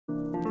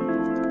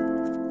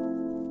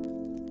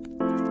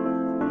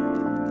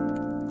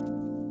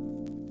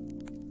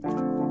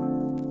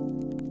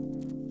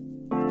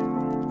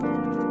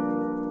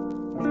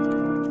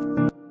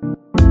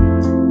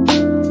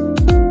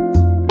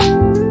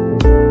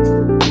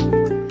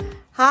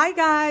Hi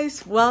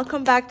guys,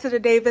 welcome back to the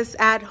Davis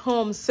at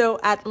Home. So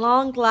at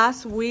long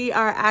last, we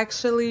are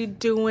actually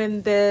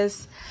doing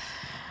this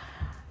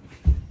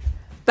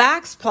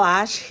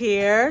backsplash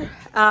here.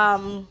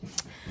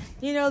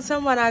 You know,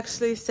 someone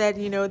actually said,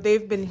 you know,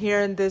 they've been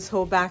hearing this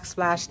whole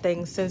backsplash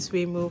thing since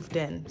we moved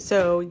in.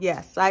 So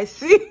yes, I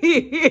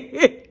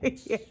see.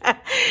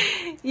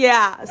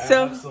 yeah.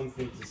 So I have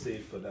something to say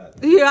for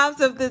that. You have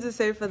something to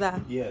say for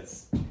that?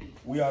 Yes.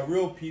 We are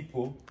real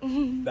people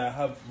that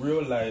have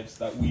real lives,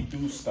 that we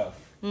do stuff.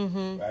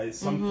 Right?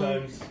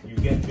 Sometimes you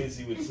get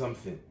busy with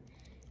something.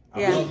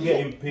 I'm not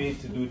getting paid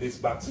to do this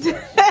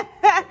backsplash.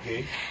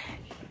 Okay?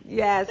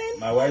 Yes.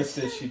 My wife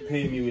says she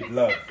paid me with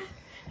love.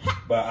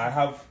 But I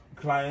have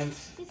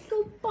clients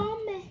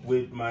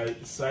with my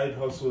side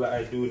hustle that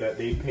I do that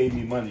they pay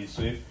me money.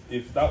 So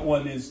if that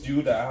one is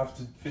due that I have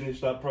to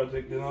finish that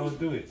project, then I'll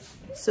do it.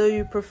 So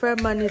you prefer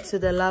money to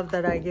the love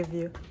that I give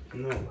you?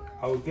 No,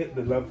 I'll get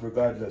the love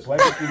regardless. Why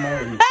did you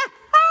marry me?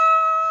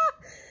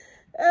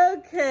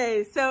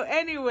 Okay, so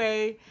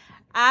anyway,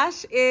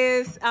 Ash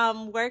is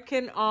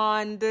working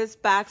on this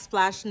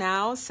backsplash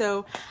now.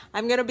 So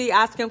I'm going to be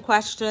asking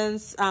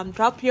questions.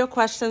 Drop your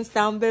questions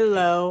down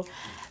below.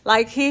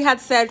 Like he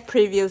had said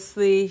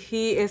previously,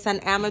 he is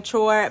an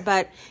amateur,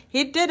 but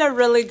he did a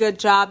really good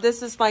job.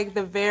 This is like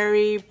the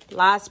very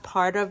last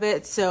part of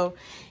it. So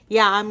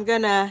yeah, I'm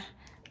going to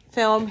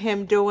film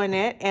him doing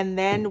it, and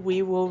then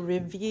we will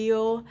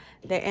reveal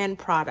the end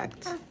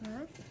product.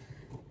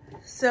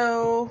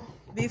 So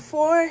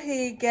before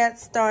he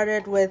gets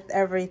started with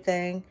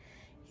everything,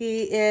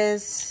 he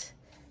is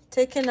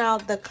taking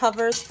out the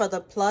covers for the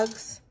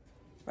plugs,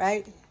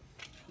 right?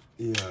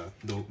 Yeah,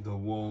 the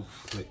wall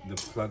plate, the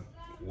plug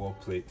wall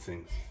plate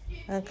things.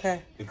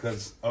 Okay.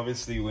 Because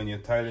obviously when you're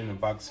tiling a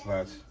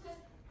backsplash,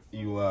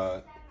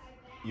 you're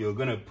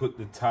gonna put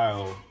the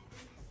tile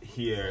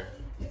here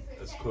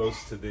as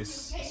close to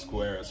this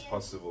square as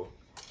possible,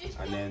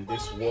 and then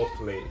this wall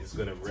plate is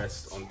gonna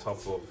rest on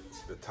top of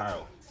the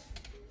tile.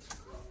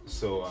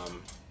 So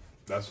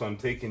that's why I'm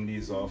taking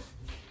these off,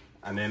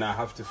 and then I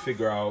have to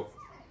figure out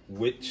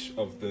which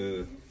of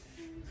the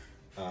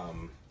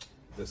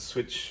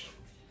switch,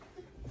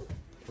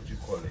 what do you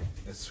call it,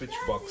 the switch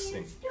box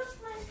thing.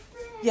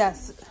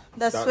 Yes,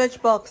 the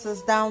switch box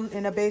is down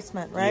in the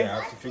basement, right? Yeah,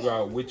 I have to figure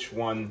out which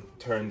one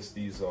turns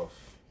these off.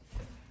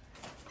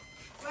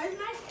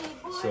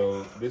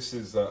 So this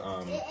is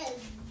a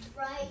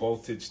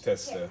voltage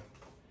tester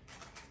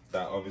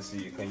that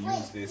obviously you can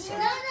use this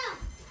and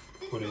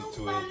put it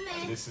to it.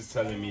 This is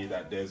telling me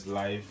that there's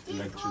live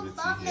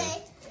electricity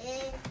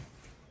here.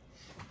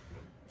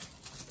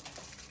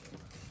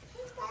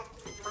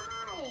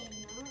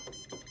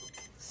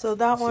 So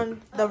that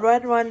one, the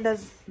red one,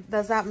 does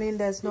that mean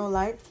there's no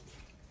light?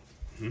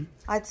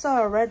 I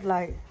saw a red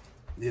light.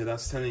 Yeah,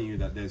 that's telling you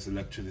that there's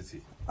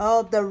electricity.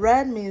 Oh, the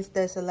red means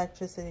there's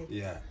electricity.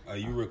 Yeah. Are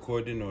you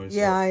recording or is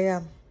Yeah, I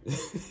am.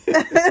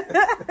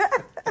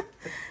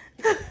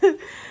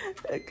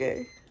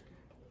 Okay.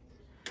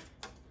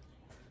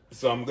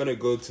 So I'm gonna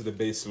go to the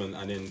basement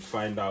and then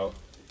find out.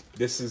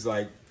 This is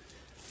like,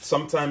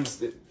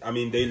 sometimes I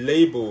mean they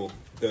label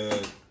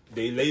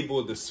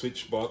the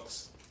switch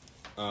box.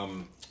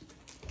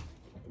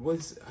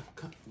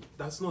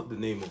 That's not the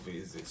name of it,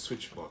 is it?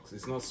 Switch box.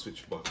 It's not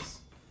switch box.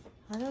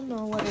 I don't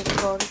know what it's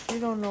called. If you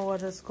don't know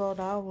what it's called,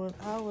 how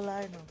will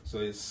I know? So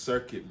it's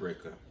circuit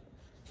breaker.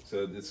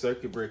 So the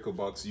circuit breaker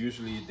box,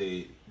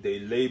 usually they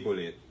label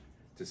it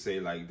to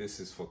say like this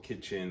is for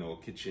kitchen or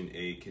kitchen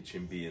A,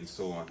 kitchen B, and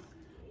so on.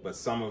 But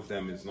some of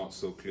them is not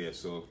so clear.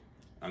 So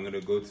I'm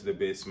gonna go to the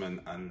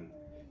basement and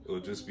it will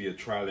just be a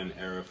trial and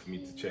error for me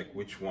to check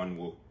which one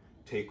will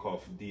take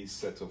off these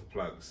set of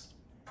plugs.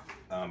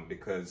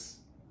 Because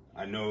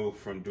I know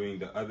from doing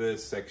the other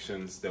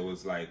sections, there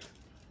was like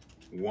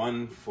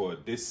one for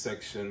this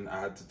section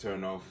I had to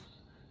turn off.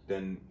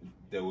 Then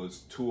there was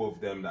two of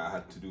them that I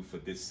had to do for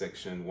this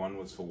section. One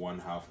was for one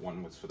half,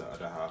 one was for the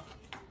other half.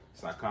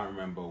 So I can't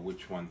remember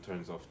which one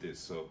turns off this.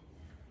 So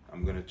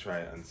I'm gonna try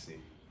it and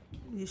see.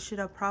 You should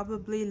have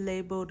probably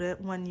labeled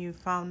it when you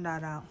found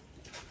that out.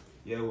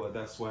 Yeah, well,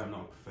 that's why I'm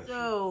not professional.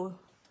 So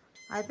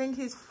I think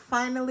he's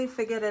finally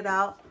figured it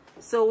out.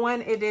 So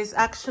when it is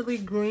actually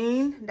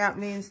green, that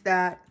means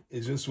that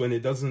it's just when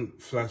it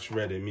doesn't flash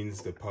red, it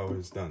means the power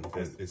is done.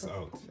 Then it's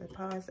out. The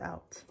power is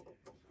out.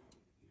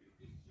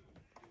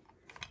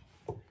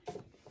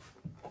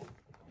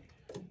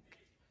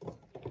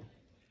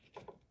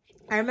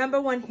 I remember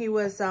when he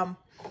was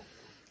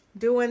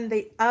doing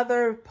the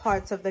other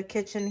parts of the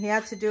kitchen, he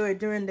had to do it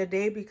during the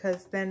day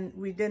because then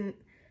we didn't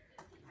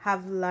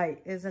have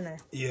light, isn't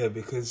it? Yeah,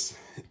 because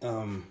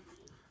I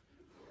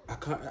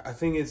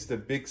think it's the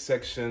big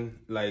section.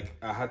 Like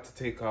I had to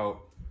take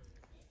out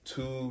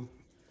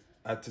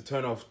I had to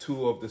turn off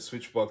two of the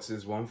switch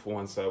boxes, one for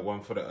one side,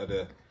 one for the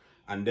other,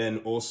 and then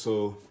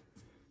also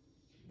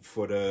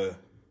for the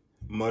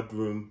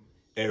mudroom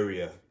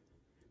area,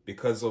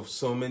 because of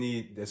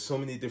there's so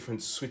many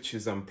different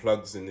switches and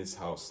plugs in this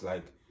house.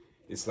 Like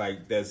it's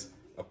like there's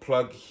a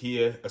plug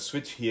here, a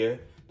switch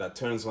here that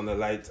turns on the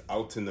light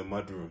out in the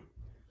mudroom.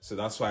 So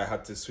that's why I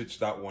had to switch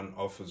that one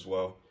off as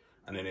well.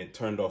 And then it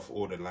turned off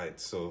all the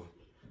lights. So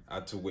I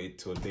had to wait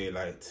till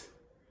daylight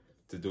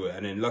to do it.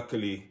 And then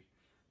luckily,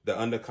 the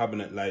under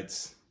cabinet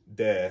lights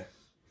there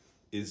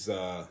is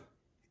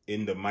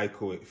in the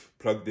microwave,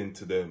 plugged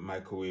into the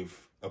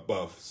microwave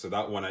above. So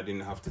that one I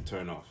didn't have to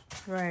turn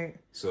off. Right.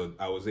 So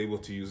I was able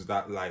to use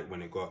that light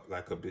when it got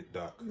like a bit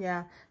dark.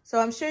 Yeah. So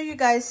I'm sure you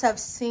guys have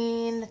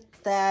seen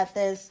that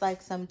there's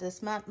like some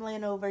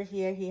dismantling over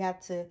here. He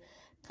had to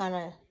kind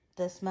of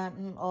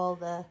dismantle all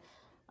the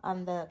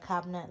under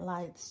cabinet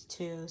lights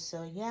too.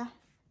 So yeah,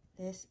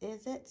 this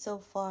is it so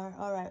far.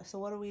 All right. So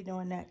what are we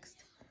doing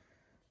next?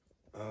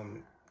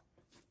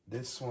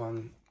 This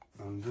one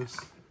and this.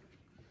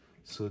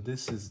 So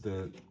this is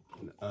the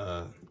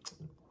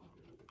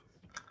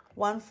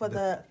one for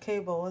the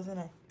cable, wasn't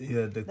it?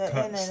 yeah, the inner.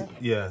 cat,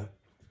 yeah.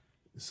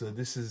 So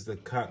this is the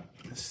Cat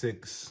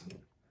 6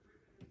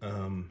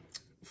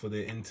 for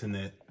the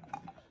internet.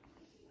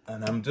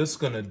 And I'm just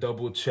gonna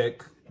double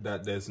check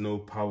that there's no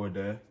power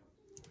there.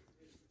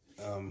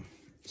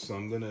 So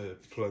I'm gonna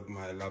plug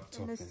my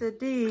laptop in. Mr.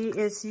 D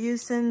is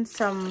using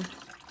some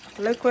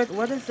liquid.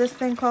 What is this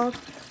thing called?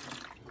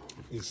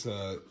 It's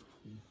a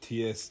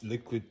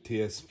liquid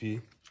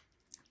TSP.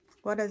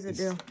 What does it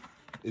do?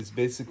 It's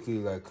basically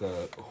like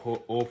a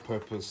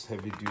all-purpose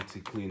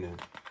heavy-duty cleaner.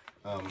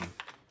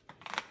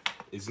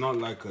 It's not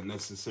like a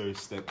necessary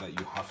step that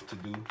you have to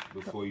do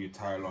before you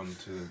tile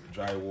onto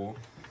drywall.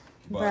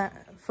 But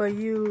for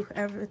you,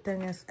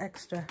 everything is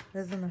extra,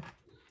 isn't it?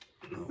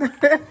 No.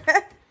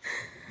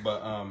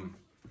 But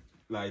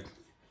like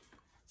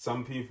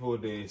some people,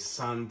 they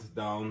sand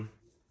down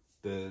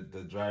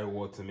the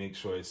drywall to make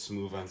sure it's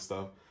smooth and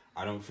stuff.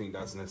 I don't think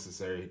that's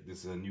necessary. This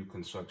is a new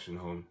construction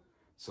home,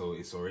 so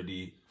it's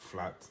already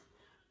flat.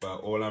 But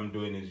all I'm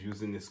doing is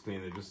using this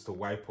cleaner just to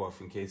wipe off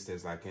in case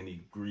there's like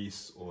any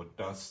grease or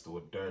dust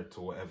or dirt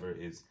or whatever it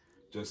is,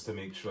 just to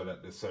make sure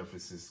that the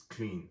surface is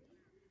clean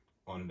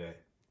on there.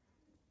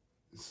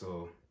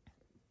 So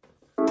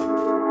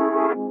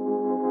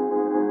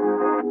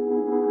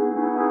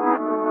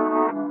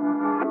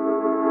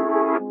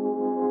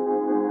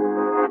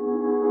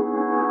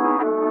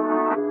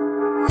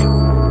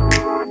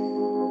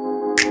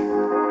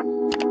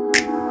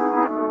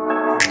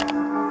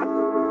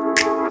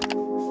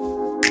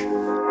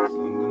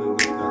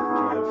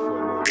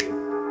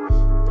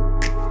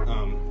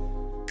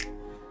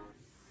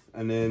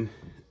and then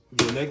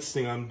the next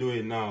thing I'm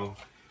doing now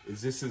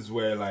is, this is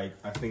where like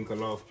I think a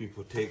lot of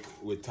people take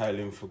with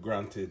tiling for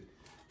granted,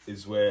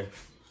 is where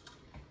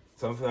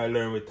something I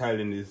learned with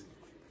tiling is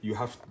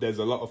there's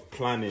a lot of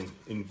planning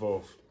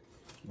involved,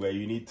 where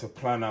you need to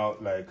plan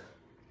out like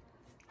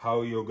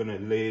how you're gonna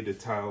lay the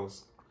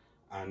tiles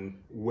and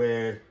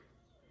where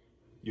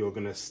you're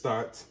gonna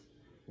start,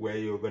 where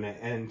you're gonna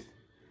end,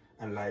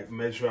 and like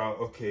measure out,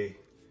 okay,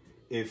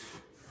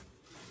 if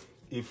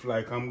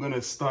like I'm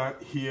gonna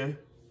start here,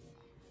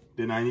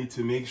 then I need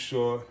to make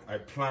sure I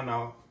plan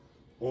out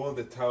all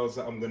the tiles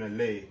that I'm gonna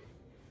lay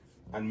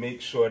and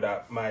make sure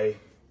that my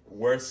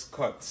worst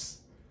cuts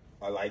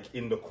are like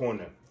in the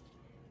corner,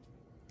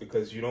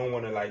 because you don't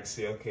want to like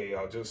say, okay,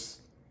 I'll just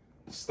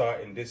start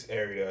in this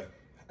area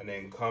and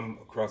then come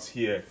across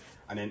here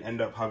and then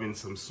end up having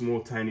some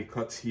small tiny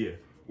cuts here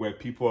where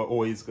people are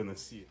always gonna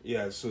see it.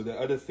 Yeah, so the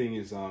other thing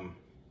is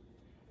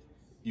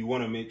you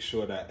want to make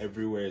sure that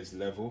everywhere is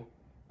level.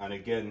 And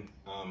again,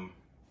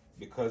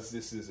 because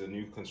this is a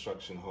new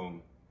construction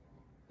home,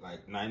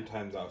 like 9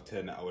 times out of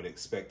 10, I would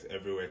expect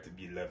everywhere to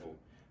be level.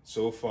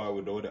 So far,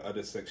 with all the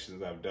other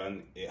sections I've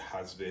done, it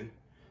has been.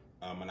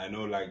 And I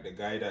know like the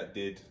guy that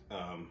did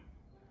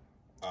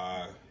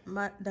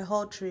the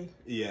whole tree.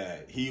 Yeah,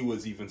 he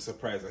was even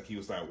surprised. Like he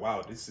was like,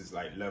 wow, this is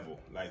like level.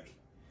 Like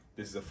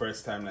this is the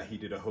first time that he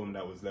did a home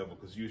that was level,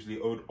 because usually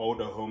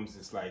older homes,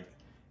 it's like,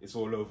 it's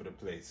all over the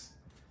place.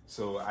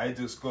 So I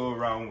just go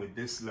around with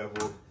this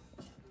level,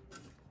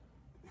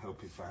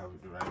 help if I have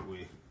it the right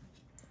way,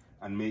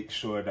 and make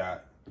sure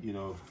that, you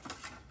know,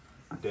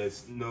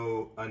 there's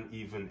no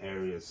uneven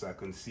areas. So I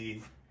can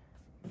see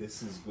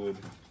this is good,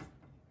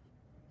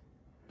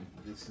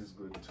 this is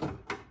good too,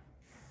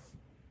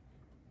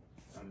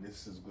 and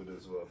this is good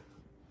as well.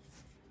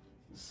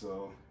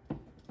 So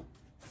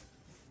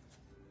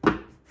yeah,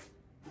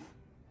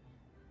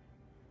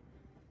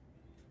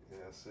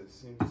 so it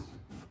seems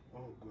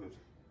all good.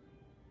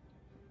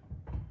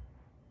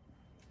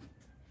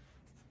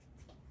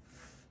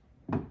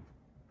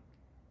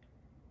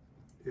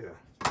 Yeah.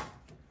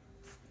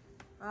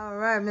 All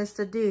right,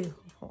 Mr. D.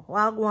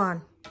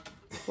 Wagwan.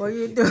 What are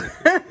you doing?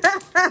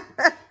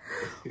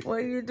 What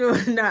are you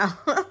doing now?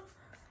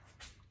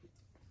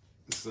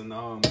 So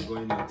now I'm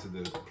going into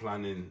the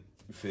planning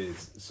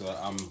phase. So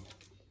I'm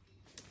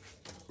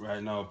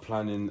right now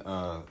planning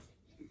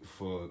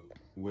for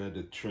where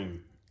the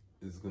trim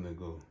is gonna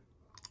go.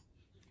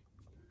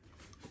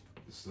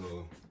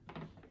 So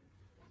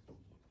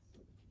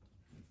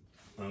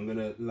I'm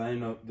gonna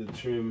line up the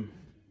trim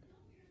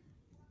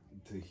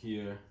to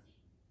here.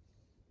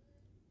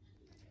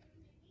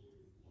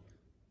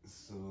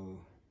 So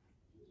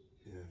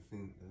yeah, I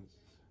think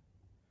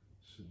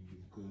should be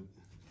good.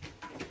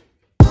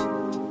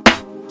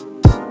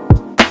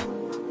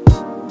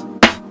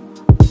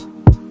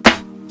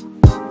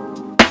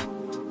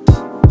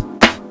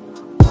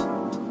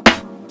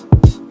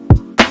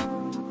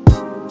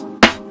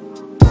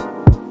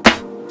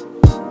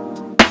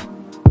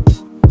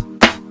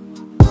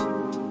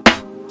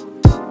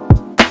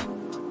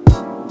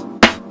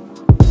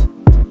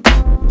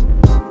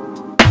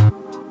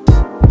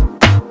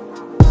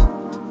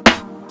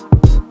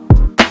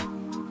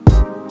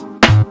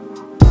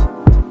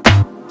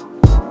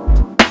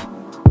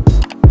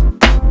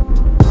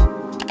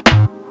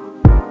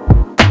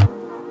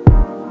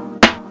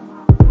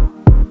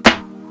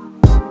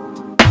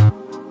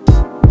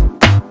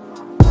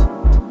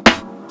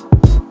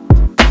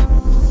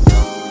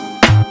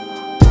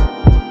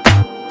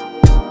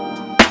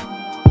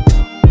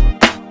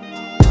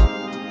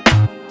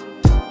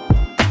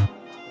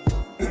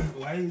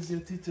 Why is your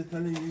teacher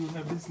telling you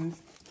her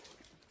business?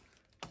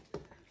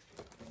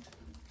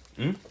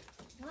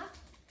 What?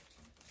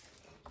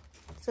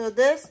 So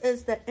this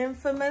is the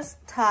infamous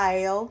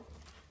tile.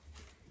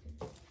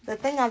 The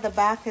thing on the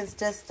back is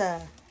just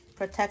a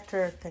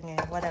protector thingy,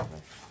 whatever.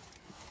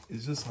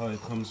 It's just how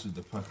it comes with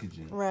the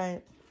packaging.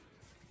 Right.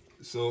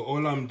 So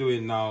all I'm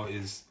doing now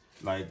is,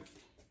 like,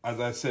 as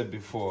I said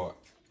before,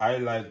 I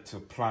like to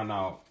plan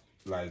out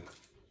like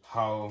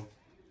how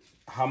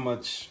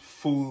much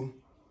full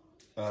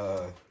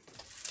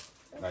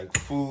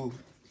full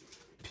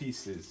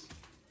pieces,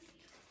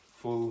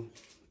 full,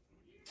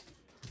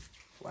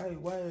 why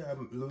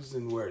I'm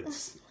losing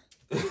words.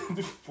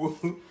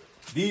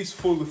 These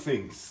full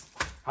things,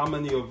 how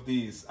many of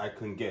these I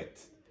can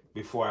get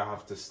before I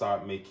have to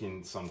start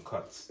making some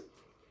cuts.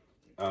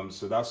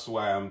 So that's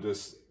why I'm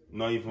just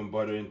not even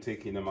bothering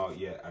taking them out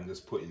yet. I'm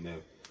just putting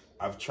them.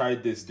 I've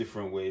tried this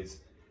different ways.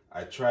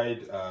 I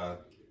tried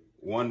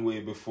one way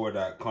before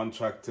that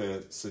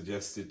contractor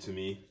suggested to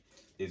me,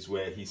 is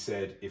where he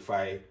said if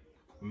I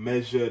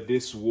measure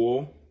this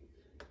wall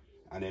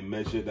and then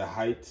measure the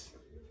height,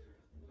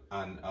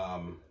 and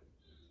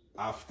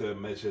after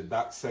measure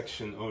that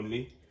section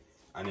only,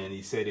 and then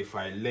he said if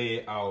I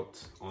lay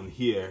out on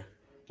here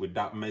with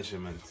that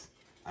measurement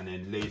and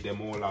then lay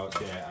them all out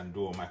there and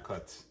do all my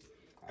cuts.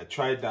 I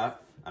tried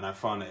that and I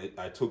found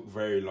I took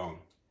very long.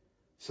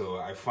 So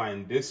I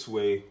find this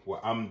way,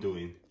 what I'm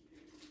doing,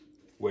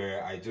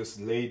 where I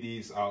just lay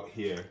these out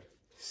here,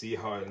 see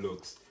how it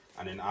looks,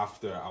 and then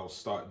after I'll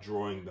start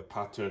drawing the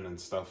pattern and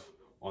stuff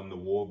on the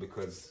wall,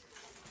 because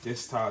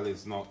this tile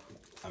is not,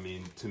 I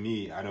mean, to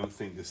me, I don't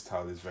think this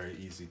tile is very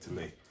easy to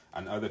lay.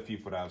 And other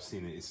people that have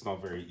seen it, it's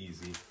not very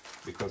easy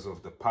because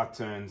of the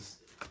patterns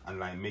and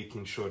like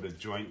making sure the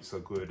joints are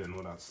good and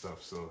all that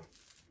stuff. So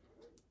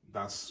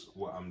that's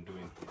what I'm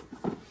doing.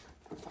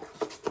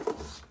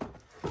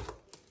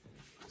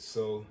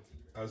 So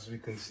as we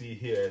can see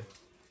here,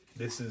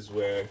 this is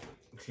where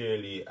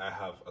clearly I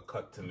have a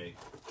cut to make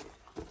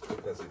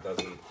because it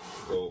doesn't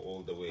go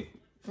all the way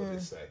for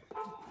this side.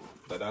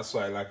 But that's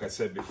why, like I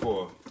said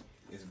before,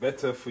 it's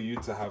better for you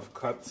to have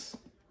cuts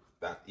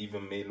that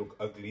even may look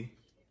ugly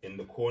in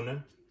the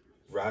corner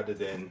rather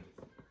than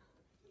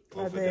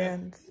over there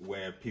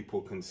where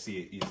people can see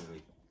it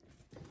easily.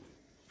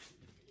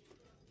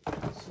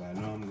 So I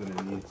know I'm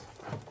gonna need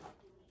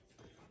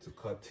to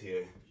cut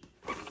here.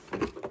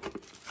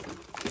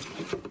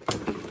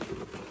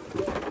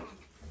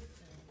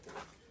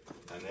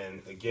 And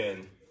then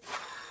again,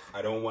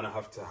 I don't want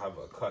to have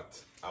a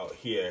cut out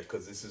here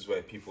because this is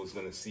where people's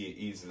gonna see it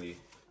easily.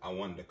 I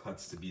want the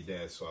cuts to be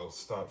there, so I'll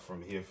start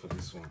from here for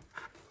this one.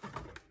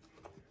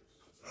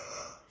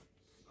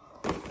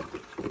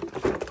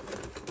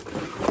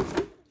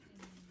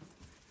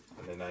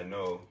 And then I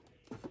know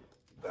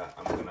that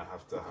I'm gonna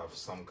have to have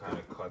some kind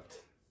of cut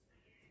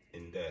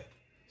in there.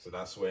 So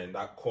that's where, in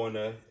that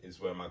corner is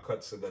where my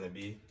cuts are gonna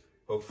be.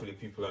 Hopefully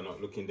people are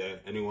not looking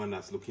there. Anyone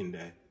that's looking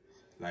there,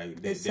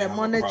 like it's they a have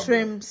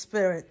monitoring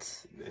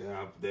spirit.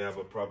 They have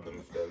a problem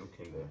if they're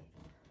looking there.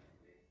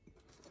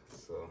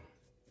 So,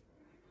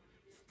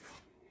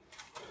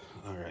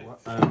 all right. What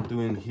I'm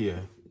doing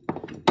here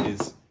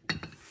is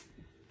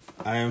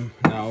I am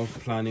now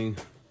planning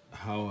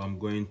how I'm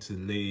going to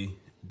lay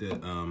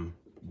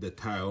the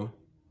tile.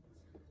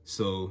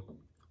 So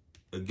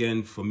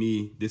again, for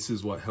me, this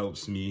is what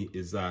helps me,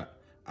 is that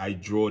I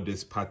draw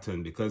this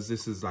pattern, because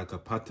this is like a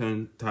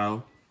pattern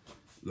tile,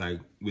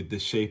 like with the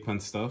shape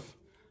and stuff.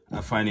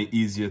 I find it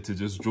easier to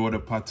just draw the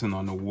pattern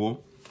on the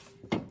wall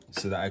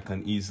so that I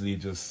can easily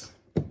just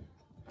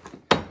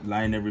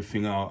line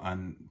everything out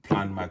and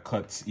plan my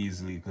cuts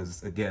easily,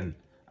 because again,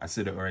 I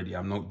said it already,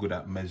 I'm not good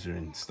at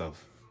measuring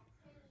stuff.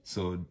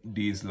 So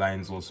these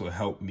lines also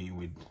help me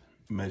with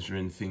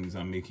measuring things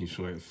and making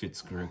sure it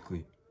fits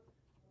correctly.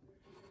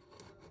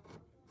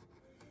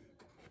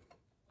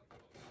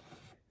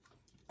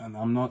 And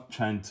I'm not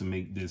trying to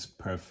make this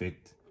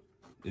perfect.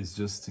 It's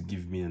just to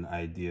give me an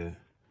idea.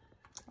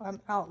 An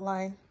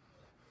outline.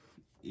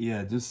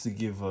 Yeah, just to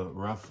give a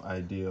rough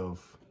idea of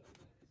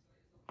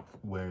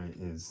where it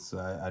is. So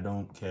I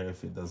don't care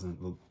if it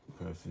doesn't look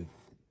perfect.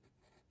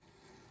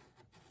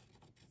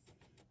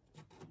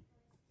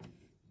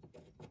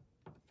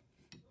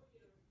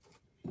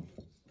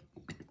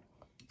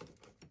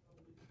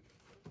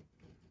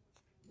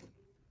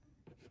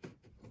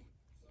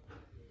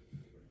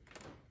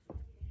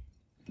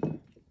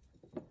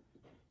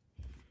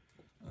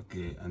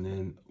 Okay, and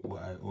then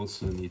what I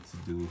also need to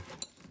do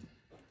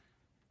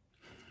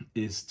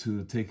is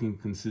to take in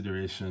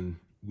consideration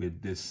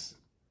with this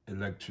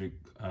electric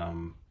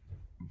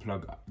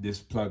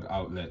plug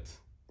outlet.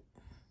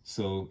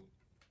 So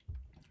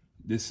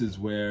this is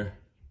where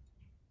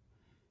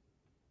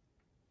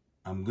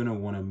I'm gonna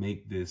want to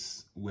make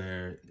this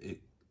where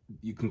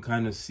you can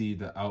kind of see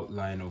the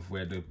outline of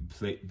where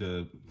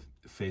the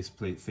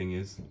faceplate thing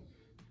is.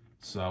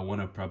 So I want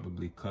to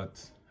probably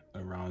cut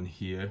around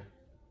here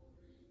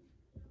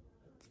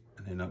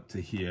and then up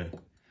to here.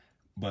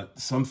 But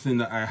something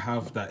that I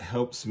have that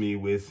helps me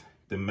with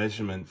the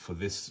measurement for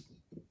this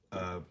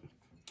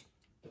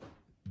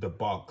the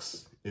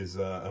box is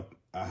I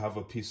have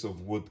a piece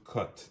of wood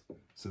cut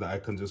so that I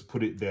can just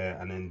put it there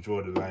and then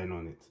draw the line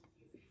on it.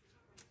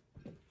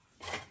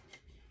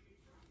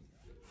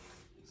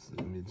 So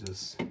let me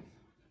just do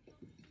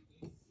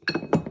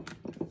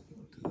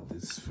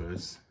this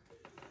first.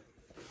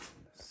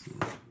 So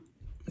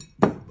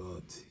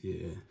about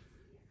here.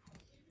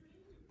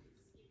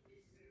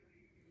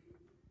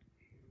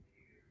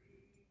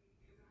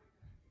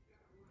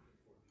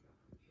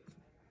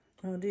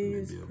 Oh, do you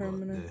use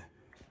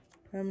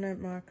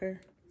permanent marker?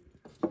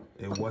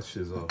 It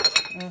washes off.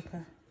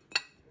 Okay.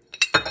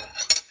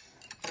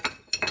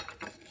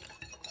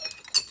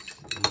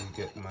 Let me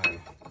get my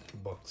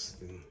box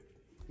thing.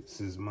 This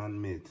is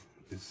man-made.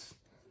 It's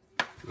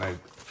like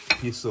a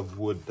piece of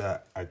wood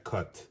that I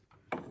cut,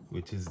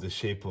 which is the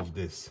shape of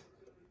this,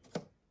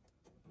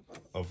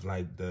 of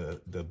like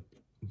the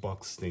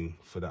box thing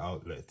for the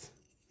outlet.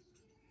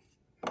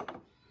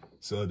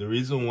 So the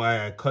reason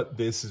why I cut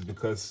this is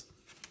because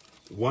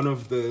one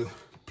of the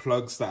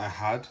plugs that I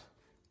had,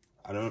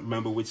 I don't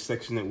remember which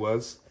section it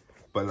was,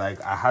 but like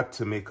I had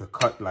to make a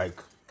cut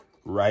like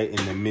right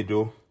in the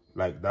middle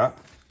like that.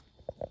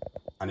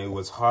 And it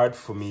was hard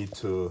for me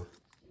to,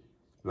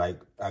 like,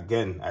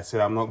 again, I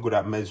said I'm not good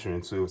at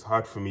measuring, so it was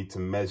hard for me to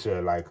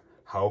measure like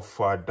how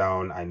far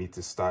down I need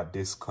to start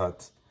this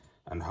cut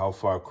and how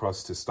far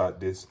across to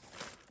start this.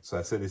 So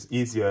I said it's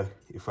easier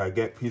if I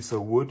get a piece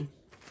of wood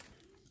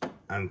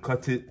and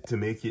cut it to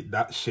make it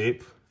that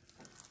shape,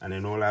 and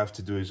then all I have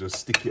to do is just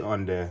stick it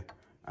on there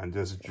and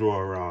just draw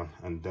around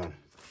and done.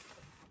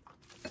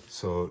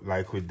 So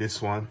like with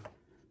this one,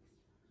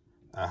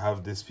 I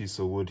have this piece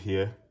of wood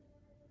here,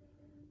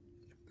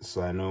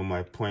 so I know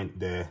my point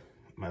there,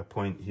 my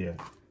point here,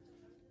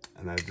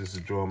 and I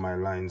just draw my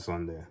lines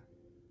on there.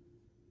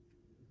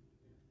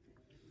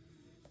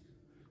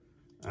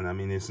 And I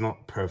mean, it's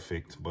not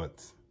perfect,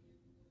 but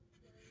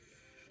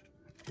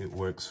it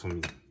works for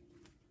me.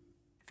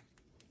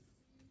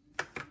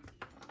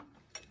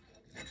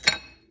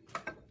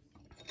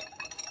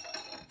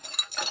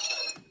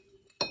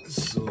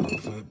 So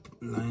if I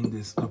line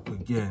this up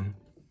again,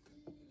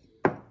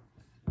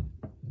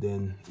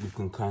 then you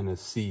can kind of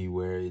see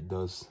where it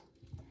does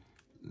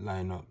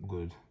line up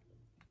good.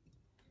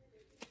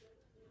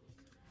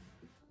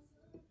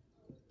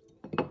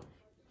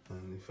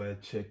 And if I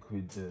check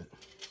with the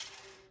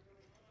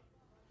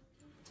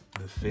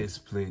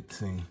faceplate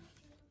thing,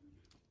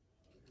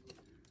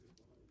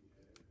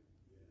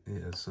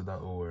 yeah, so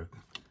that will work.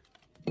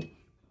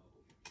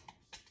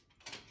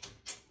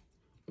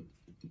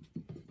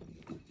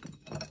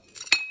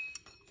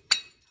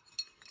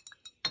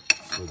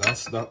 So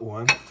that's that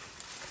one.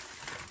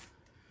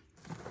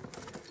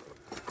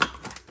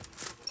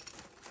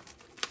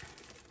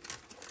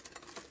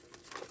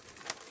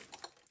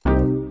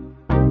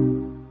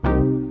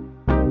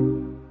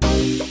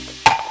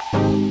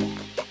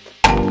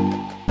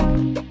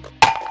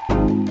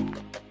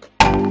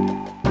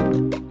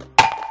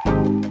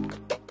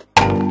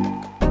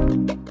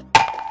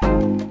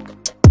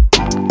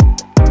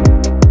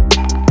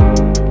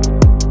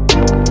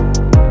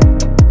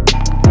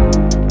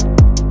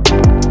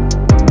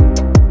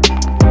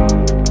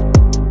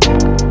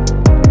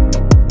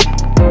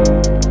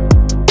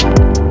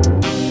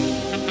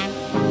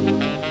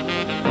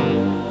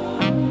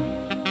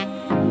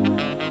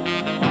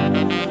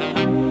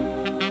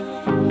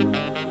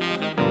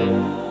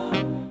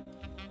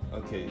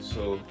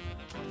 So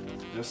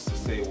just to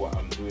say what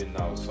I'm doing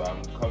now, so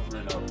I'm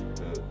covering up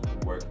the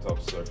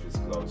worktop surface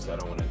because I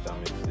don't want to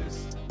damage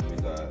this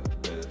with the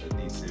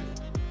adhesive,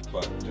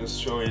 but just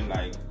showing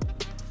like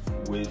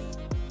with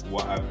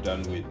what I've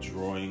done with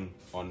drawing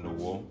on the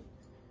wall.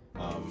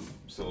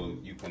 So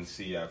you can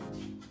see I've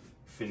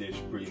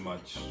finished pretty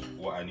much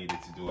what I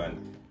needed to do,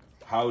 and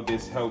how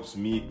this helps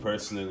me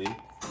personally,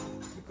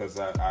 because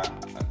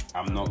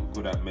I'm not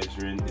good at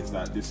measuring, is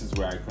that this is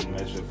where I can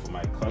measure for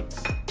my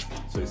cuts.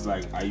 So it's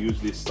like I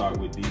usually start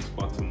with these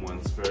bottom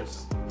ones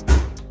first,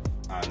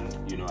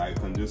 and you know, I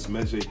can just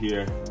measure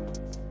here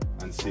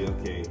and say,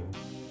 okay,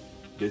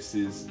 this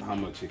is how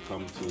much it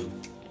comes to,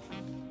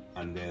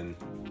 and then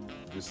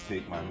just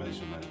take my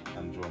measurement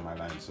and draw my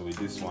line. So with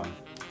this one,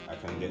 I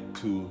can get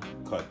 2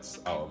 cuts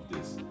out of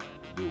this,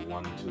 do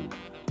 1, 2.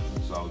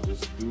 So I'll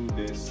just do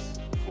this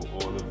for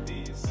all of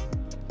these,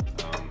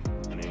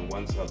 and then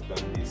once I've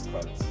done these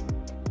cuts,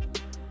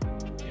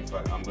 in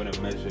fact, I'm gonna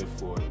measure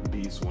for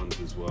these ones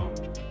as well,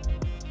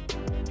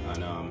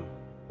 And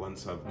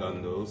once I've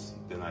done those,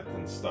 then I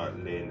can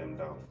start laying them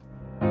down.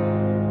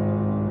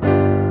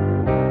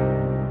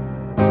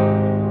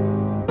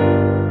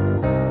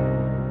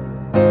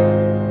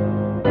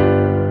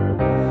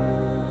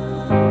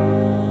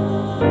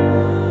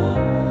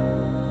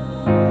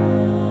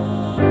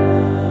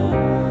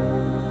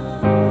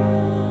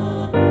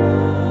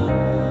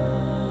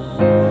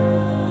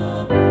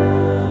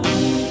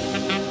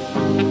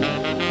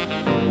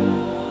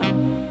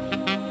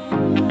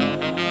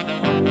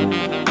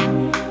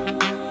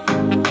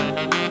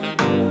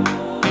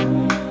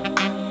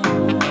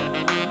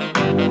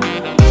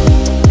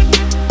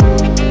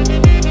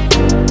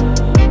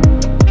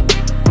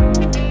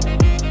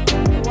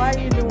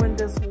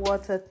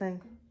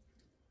 Thing?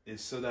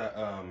 It's so that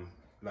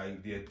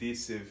like the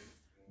adhesive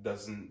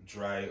doesn't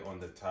dry on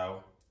the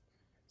tile.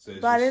 So it's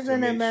but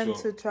isn't it meant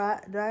to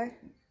dry?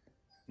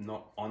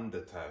 Not on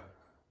the tile,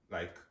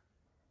 like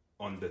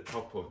on the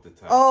top of the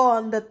tile. Oh,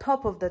 on the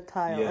top of the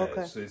tile. Yeah,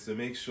 okay. So it's to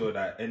make sure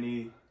that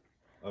any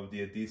of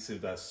the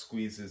adhesive that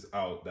squeezes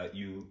out, that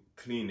you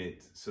clean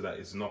it so that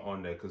it's not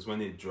on there, because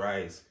when it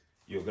dries,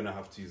 you're gonna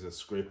have to use a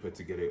scraper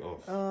to get it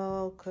off.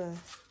 Oh, okay.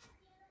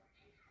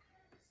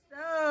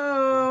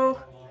 So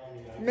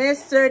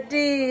Mr.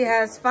 D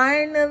has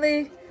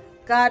finally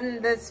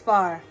gotten this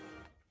far.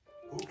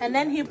 And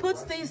then he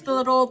puts these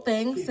little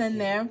things in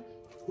there.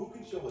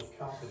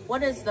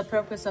 What is the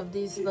purpose of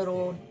these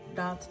little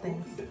dot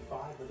things?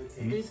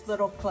 These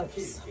little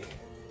clips.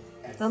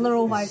 The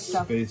little white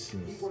stuff.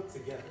 Spaces.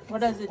 What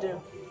does it do?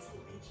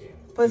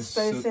 Put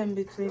space in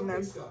between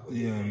them.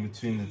 Yeah, in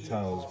between the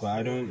tiles, but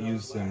I don't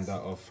use them that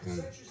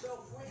often.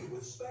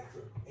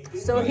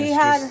 So but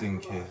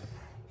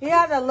he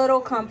had a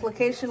little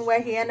complication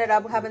where he ended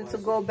up having to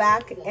go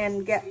back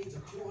and get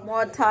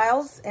more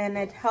tiles, and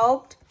it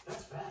helped.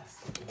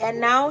 And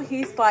now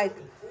he's like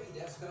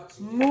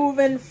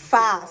moving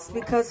fast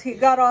because he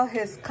got all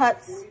his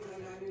cuts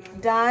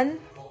done,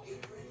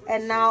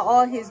 and now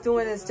all he's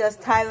doing is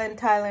just tiling.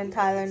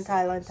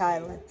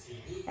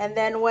 And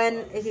then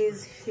when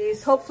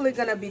he's hopefully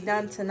gonna be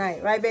done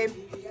tonight, right, babe?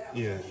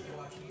 Yeah.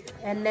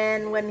 And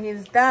then when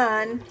he's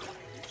done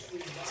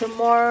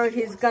tomorrow,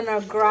 he's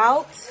gonna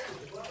grout.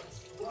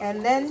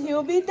 And then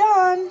he'll be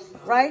done,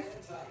 right?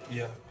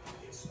 Yeah.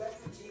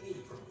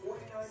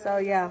 So,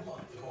 yeah.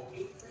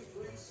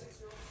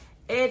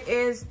 It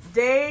is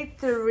day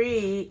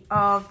 3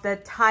 of the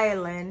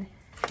tiling.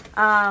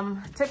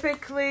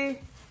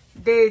 Typically,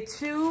 day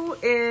 2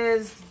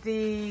 is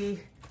the,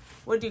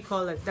 what do you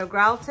call it? The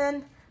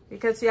grouting.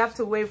 Because you have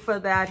to wait for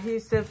the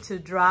adhesive to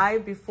dry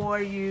before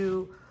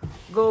you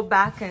go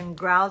back and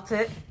grout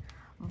it.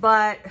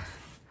 But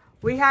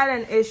we had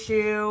an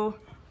issue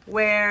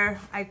where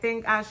I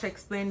think Ash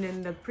explained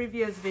in the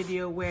previous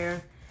video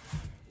where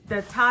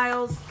the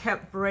tiles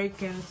kept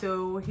breaking,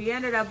 so he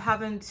ended up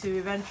having to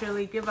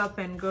eventually give up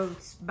and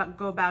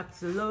go back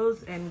to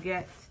Lowe's and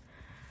get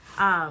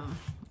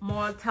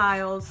more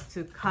tiles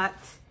to cut,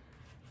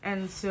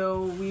 and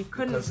so we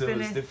couldn't finish. Because it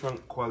was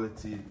different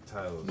quality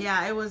tiles.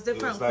 Yeah, it was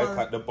different. It was like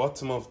at the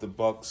bottom of the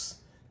box,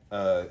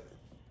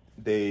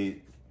 they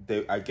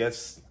I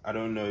guess, I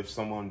don't know if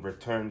someone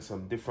returned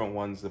some different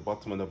ones. The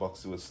bottom of the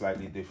box was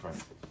slightly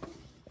different,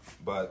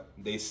 but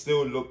they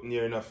still look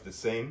near enough the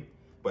same,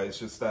 but it's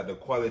just that the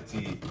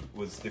quality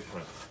was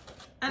different.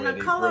 And the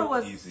color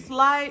was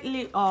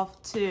slightly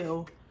off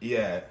too.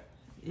 Yeah.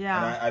 Yeah.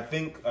 And I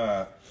think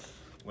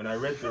when I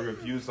read the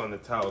reviews on the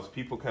tiles,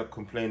 people kept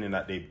complaining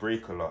that they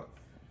break a lot.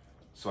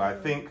 So I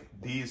think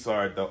these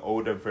are the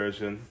older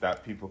version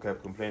that people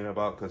kept complaining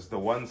about, because the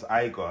ones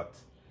I got,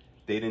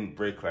 they didn't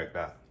break like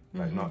that.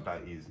 Like, not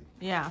that easy.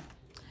 Yeah.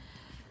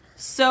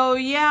 So,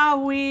 yeah,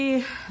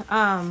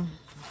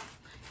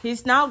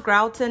 he's now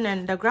grouting,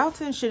 and the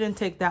grouting shouldn't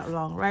take that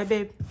long, right,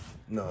 babe?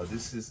 No,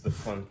 this is the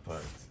fun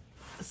part.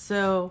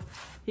 So,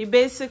 he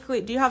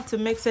basically, do you have to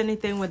mix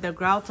anything with the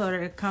grout, or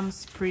it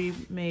comes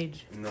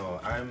pre-made? No,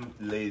 I'm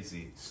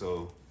lazy,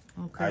 so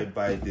I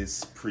buy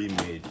this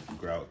pre-made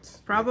grout.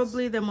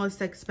 Probably the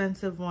most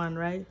expensive one,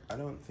 right? I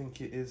don't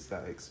think it is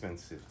that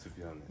expensive, to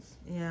be honest.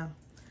 Yeah.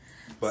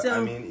 But so,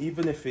 I mean,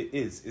 even if it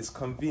is, it's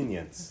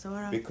convenience.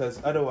 Because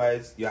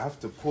otherwise, you have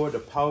to pour the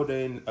powder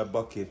in a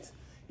bucket.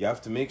 You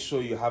have to make sure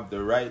you have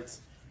the right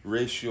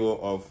ratio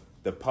of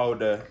the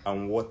powder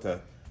and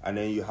water. And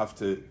then you have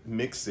to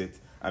mix it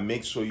and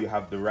make sure you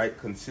have the right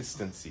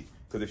consistency.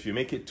 Because if you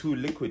make it too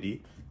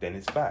liquidy, then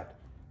it's bad.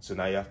 So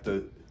now you have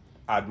to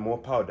add more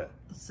powder.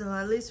 So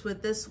at least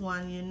with this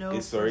one, you know,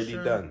 it's already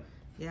done.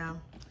 Yeah.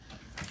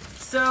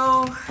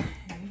 So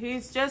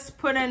he's just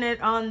putting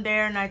it on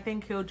there, and I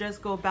think he'll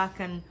just go back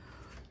and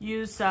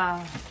use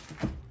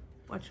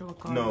what you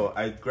call it? No,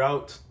 I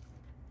grout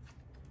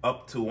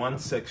up to one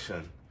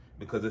section,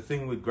 because the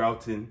thing with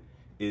grouting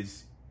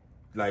is,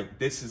 like,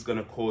 this is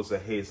gonna cause a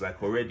haze.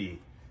 Like,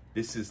 already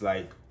this is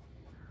like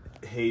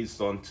hazed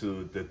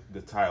onto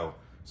the tile.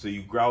 So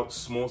you grout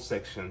small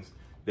sections,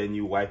 then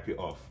you wipe it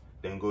off,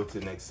 then go to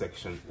the next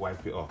section,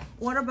 wipe it off.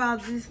 What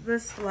about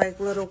this like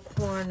little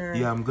corner?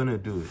 Yeah, I'm gonna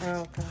do it.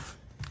 Oh, okay.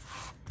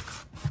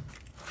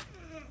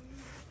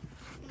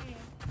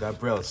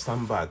 Gabrielle,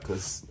 stand back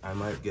because I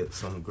might get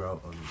some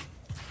grout on you.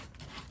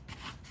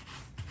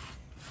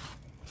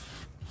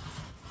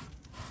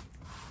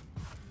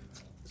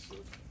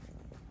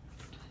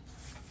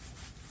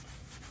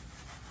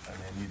 And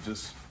then you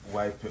just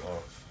wipe it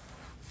off.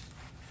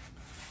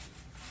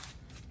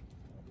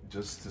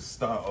 Just to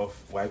start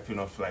off, wiping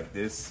off like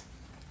this.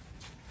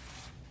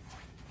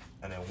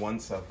 And then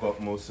once I've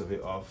got most of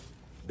it off,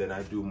 then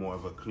I do more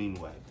of a clean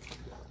wipe.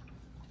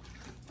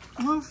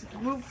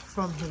 Move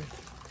from here.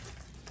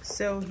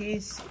 So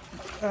he's,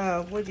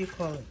 what do you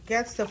call it?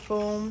 Gets the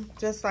foam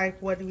just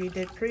like what we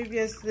did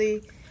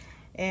previously.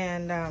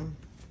 And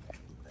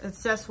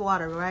it's just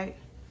water, right?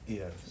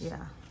 Yes. Yeah.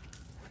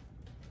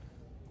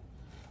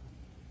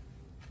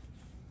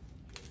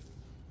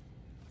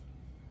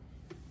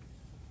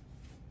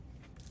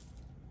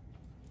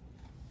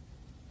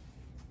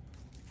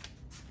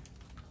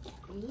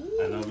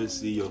 And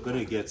obviously you're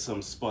gonna get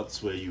some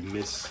spots where you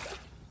miss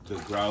the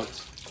grout.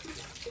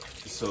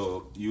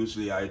 So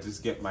usually I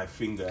just get my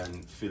finger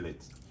and fill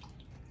it.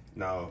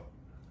 Now,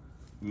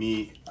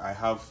 me, I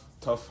have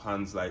tough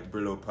hands like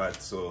Brillo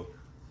pads, so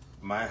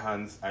my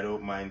hands, I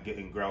don't mind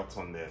getting grout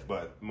on there,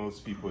 but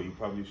most people, you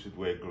probably should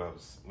wear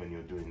gloves when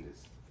you're doing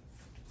this.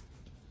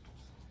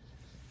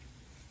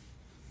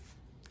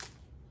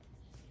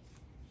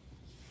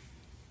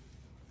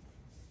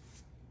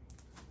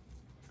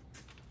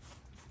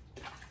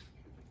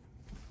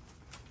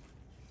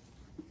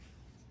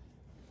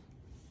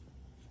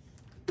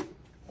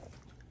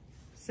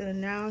 So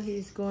now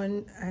he's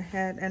going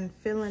ahead and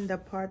filling the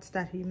parts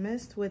that he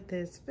missed with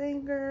his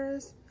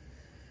fingers.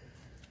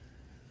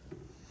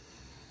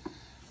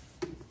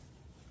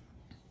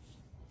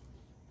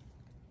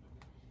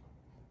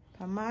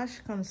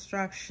 Pamash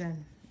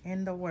construction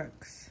in the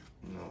works.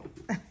 No.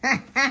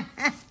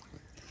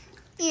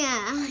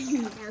 Yeah, I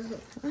know.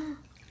 I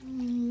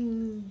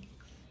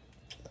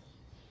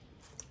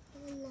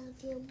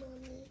love you,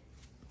 Mommy.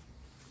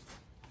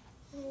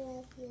 I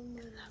love you,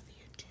 Mommy. Love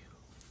you too.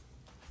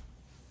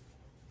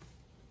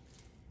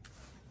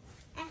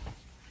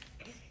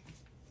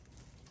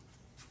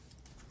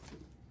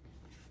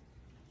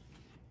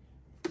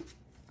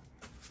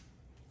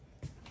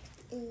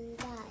 And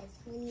guys,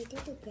 when you do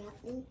the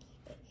grouting,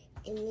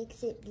 it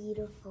makes it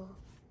beautiful.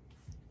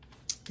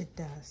 It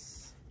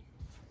does.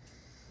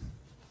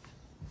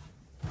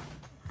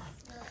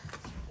 So,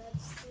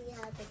 let's see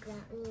how the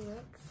grouting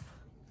looks.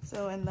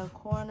 So in the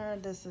corner,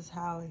 this is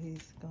how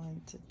he's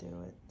going to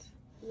do it.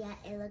 Yeah,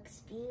 it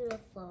looks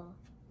beautiful.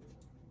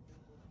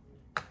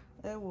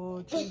 It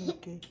will,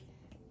 Chineke.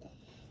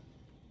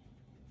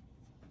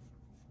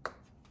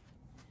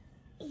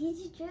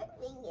 He's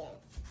dripping it.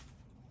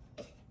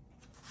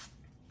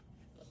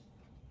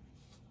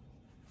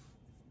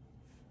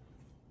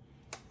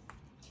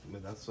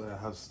 But that's why I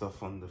have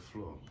stuff on the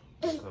floor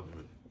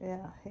covered.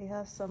 Yeah, he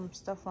has some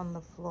stuff on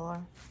the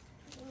floor.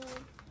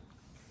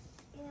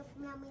 Yeah,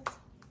 Mommy's.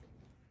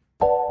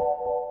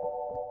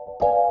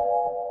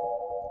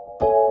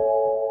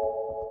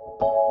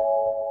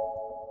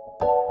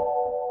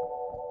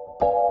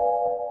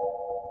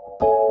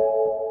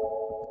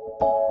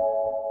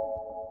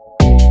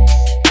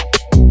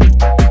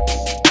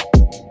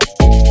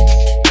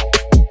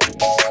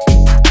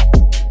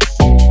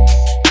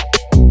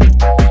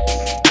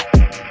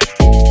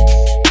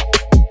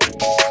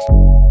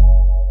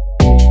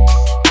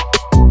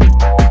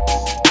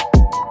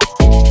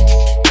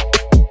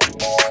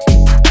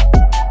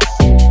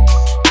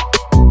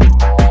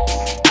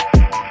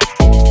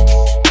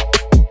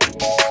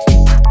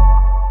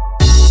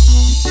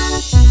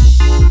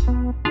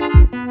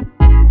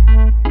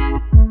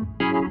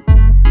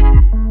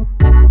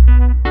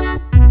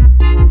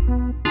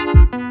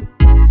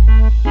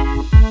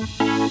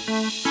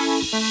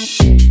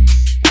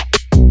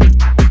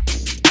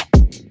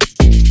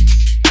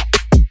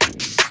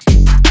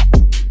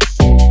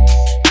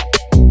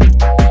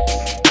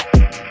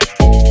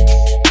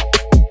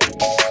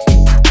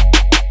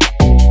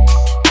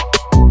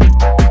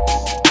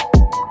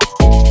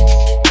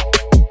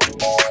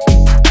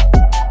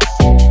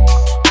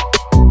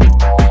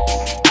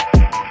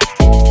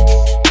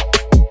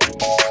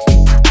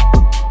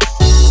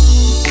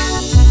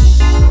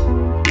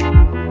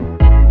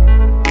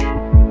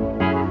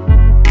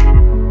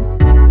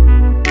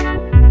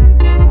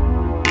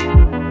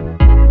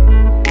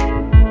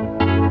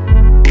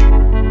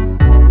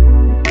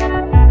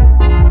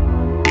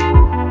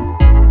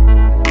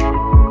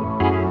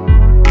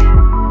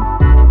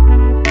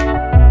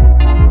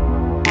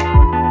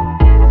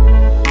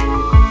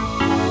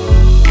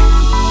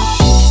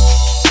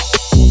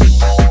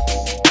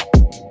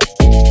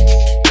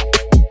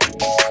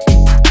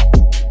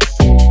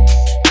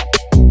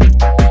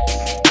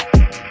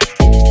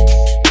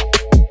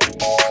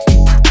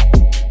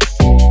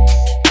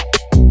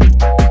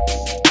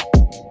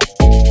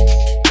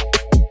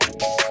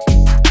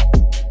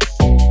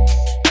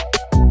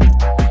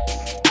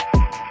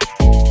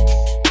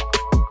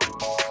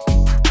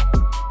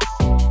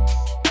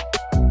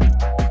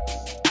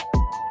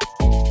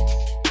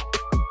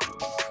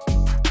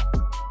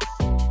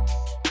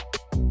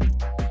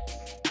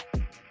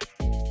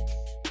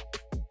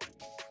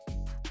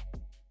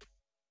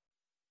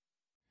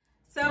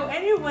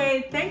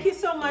 thank you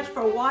so much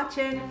for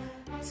watching.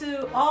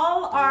 To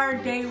all our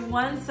day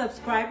one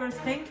subscribers,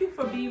 thank you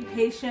for being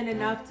patient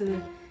enough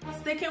to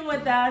sticking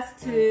with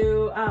us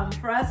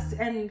for us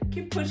and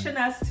keep pushing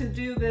us to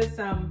do this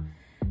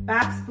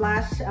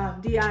Backsplash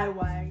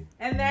DIY.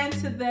 And then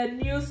to the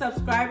new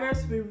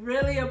subscribers, we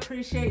really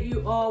appreciate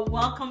you all.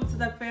 Welcome to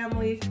the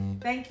family.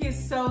 Thank you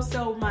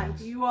so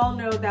much. You all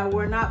know that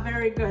we're not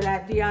very good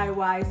at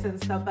DIYs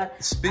and stuff,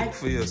 but speak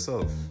for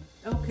yourself.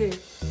 Okay,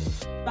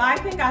 but I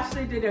think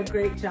Ashley did a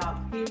great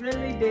job. He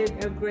really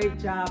did a great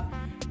job.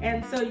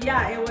 And so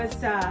yeah, it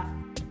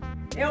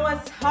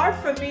was hard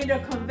for me to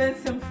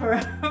convince him for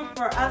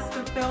us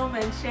to film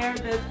and share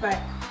this, but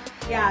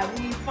yeah,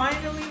 we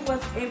finally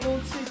was able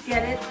to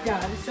get it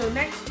done. So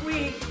next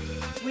week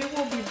we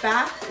will be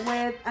back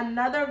with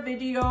another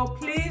video.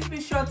 Please be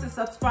sure to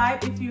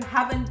subscribe if you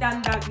haven't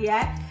done that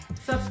yet.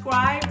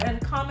 Subscribe and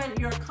comment.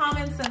 Your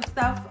comments and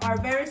stuff are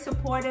very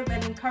supportive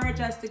and encourage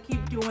us to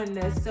keep doing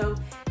this. So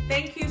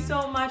thank you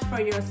so much for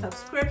your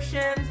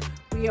subscriptions.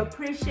 We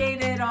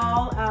appreciate it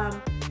all.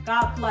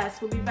 God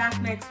bless. We'll be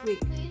back next week.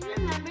 Please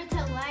remember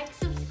to like,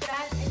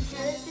 subscribe, and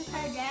tell us if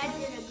our dad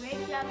did a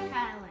great job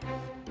tiling.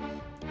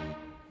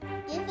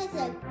 Give us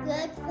a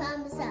good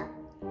thumbs up.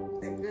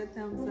 A good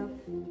thumbs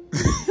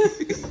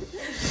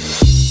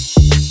up.